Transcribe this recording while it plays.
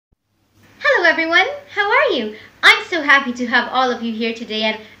everyone, how are you? I'm so happy to have all of you here today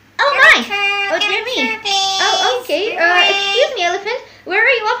and oh my! Oh dear me! Oh okay, excuse me Elephant, where are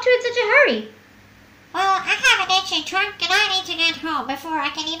you off to in such a hurry? Well, I have an itchy trunk and I need to get home before I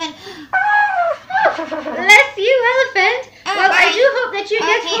can even... Bless you, Elephant! Well, I do hope that you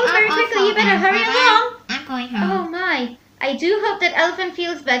get home very quickly. You better hurry along. I'm going home. Oh my! I do hope that Elephant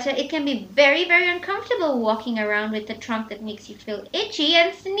feels better. It can be very, very uncomfortable walking around with a trunk that makes you feel itchy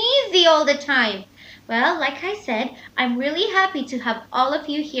and sneezy all the time. Well, like I said, I'm really happy to have all of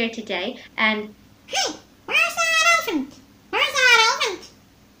you here today and... Hey, where's that elephant? Where's that elephant?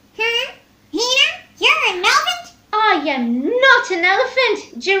 Huh? Hina? You're an elephant? I am not an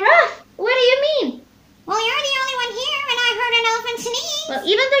elephant! Giraffe! What do you mean? Well, you're the only one here and I heard an elephant sneeze. Well,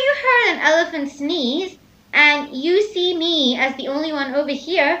 even though you heard an elephant sneeze, and you see me as the only one over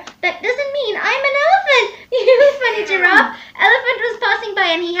here, that doesn't mean I'm an elephant! You funny giraffe! Elephant was passing by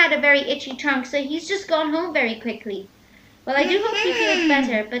and he had a very itchy trunk, so he's just gone home very quickly. Well, I do hope he feels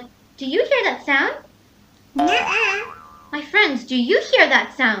better, but do you hear that sound? Nuh-uh. My friends, do you hear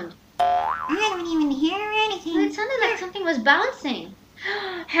that sound? I don't even hear anything. Well, it sounded like something was bouncing.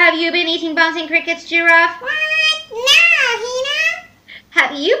 Have you been eating bouncing crickets, Giraffe? What? No, Hina.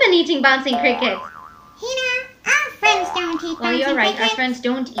 Have you been eating bouncing crickets? Hina, our friends don't eat bouncing crickets. Well, you're right. Our friends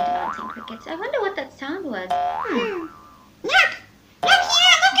don't eat bouncing crickets. I wonder what that sound was. Look! Look,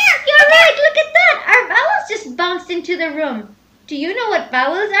 Hina, look out! You're right. Look at that. Our vowels just bounced into the room. Do you know what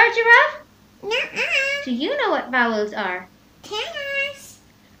vowels are, Giraffe? Nuh-uh. Do you know what vowels are? Tell us.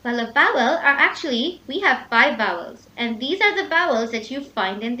 Well, a vowel are actually, we have 5 vowels. And these are the vowels that you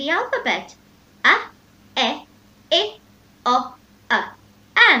find in the alphabet. A, E, I, O, A.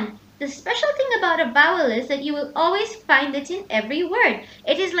 And the special thing about a vowel is that you will always find it in every word.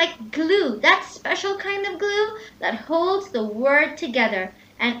 It is like glue, that special kind of glue that holds the word together.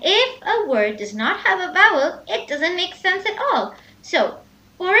 And if a word does not have a vowel, it doesn't make sense at all. So,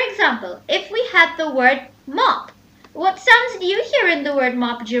 for example, if we had the word mop, what sounds do you hear in the word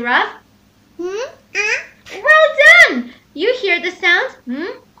mop, Giraffe? Well done! You hear the sounds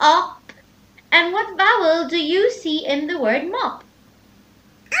op. And what vowel do you see in the word mop?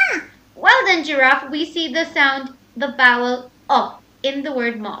 Well then, Giraffe, we see the sound, the vowel O in the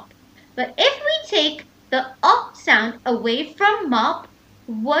word mop. But if we take the O sound away from mop,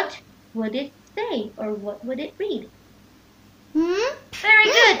 what would it say or what would it read? Very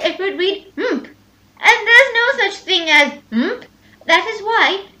good. It would read mp. And there's no such thing as mp. That is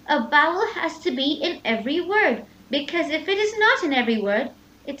why a vowel has to be in every word. Because if it is not in every word,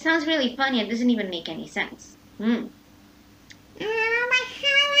 it sounds really funny and doesn't even make any sense. But how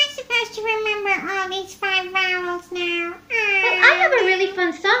am I supposed to remember all these 5 vowels now? Well, I have a really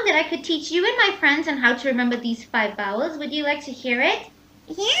fun song that I could teach you and my friends on how to remember these 5 vowels. Would you like to hear it?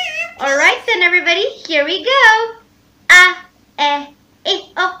 Yeah. All right then, everybody. Here we go. A,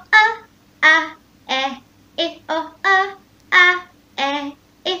 E, I, O, A. A, E, I, O, A. A, E,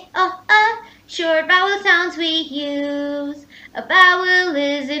 I, O, A. Short vowel sounds we use. A vowel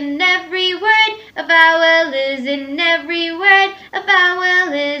is in every word. A vowel is in every word. A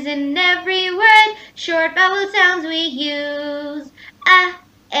vowel is in every word. Short vowel sounds we use. A,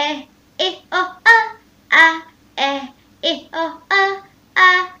 E, I, O, A. A, E, I, O, A.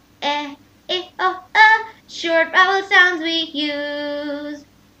 A, E, I, O, A. Short vowel sounds we use.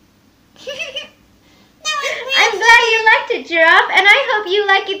 I'm glad you liked it, Giraffe, and I hope you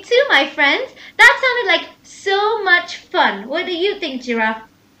like it too, my friends. That sounded like so much fun. What do you think, Giraffe?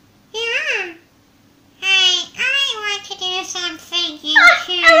 Yeah. Hey, I want to do some thinking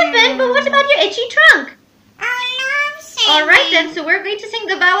too. Elephant, but what about your itchy trunk? I love singing. All right then, so we're going to sing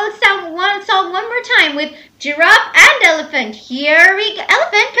the vowel song one more time with Giraffe and Elephant. Here we go.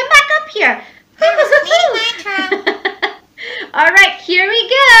 Elephant, come back up here. Leave my trunk. All right, here we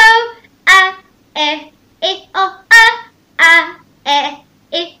go. A, E, I, O, A. A,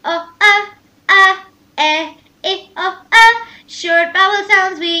 E, I, O, A. A, E, I, O, A. Short vowel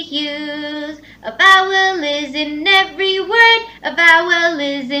sounds we use. A vowel is in every word. A vowel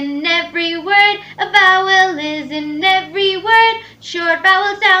is in every word. A vowel is in every word. Short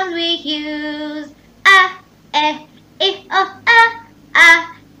vowel sounds we use. A, E, I, O, A.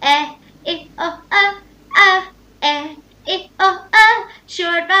 A, E, I, O, A. A, E, I, O, A.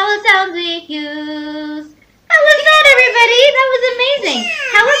 Short vowel sounds we use. How was that, everybody? That was amazing.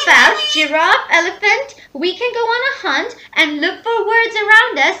 How about Giraffe, Elephant? We can go on a hunt and look for words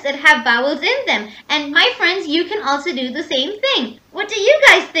around us that have vowels in them. And my friends, you can also do the same thing. What do you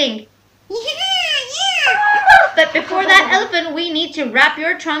guys think? Yeah. But before that, Elephant, we need to wrap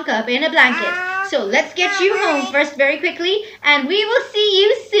your trunk up in a blanket. So let's get you home first very quickly, and we will see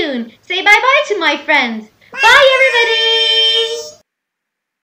you soon. Say bye-bye to my friends. Bye, everybody.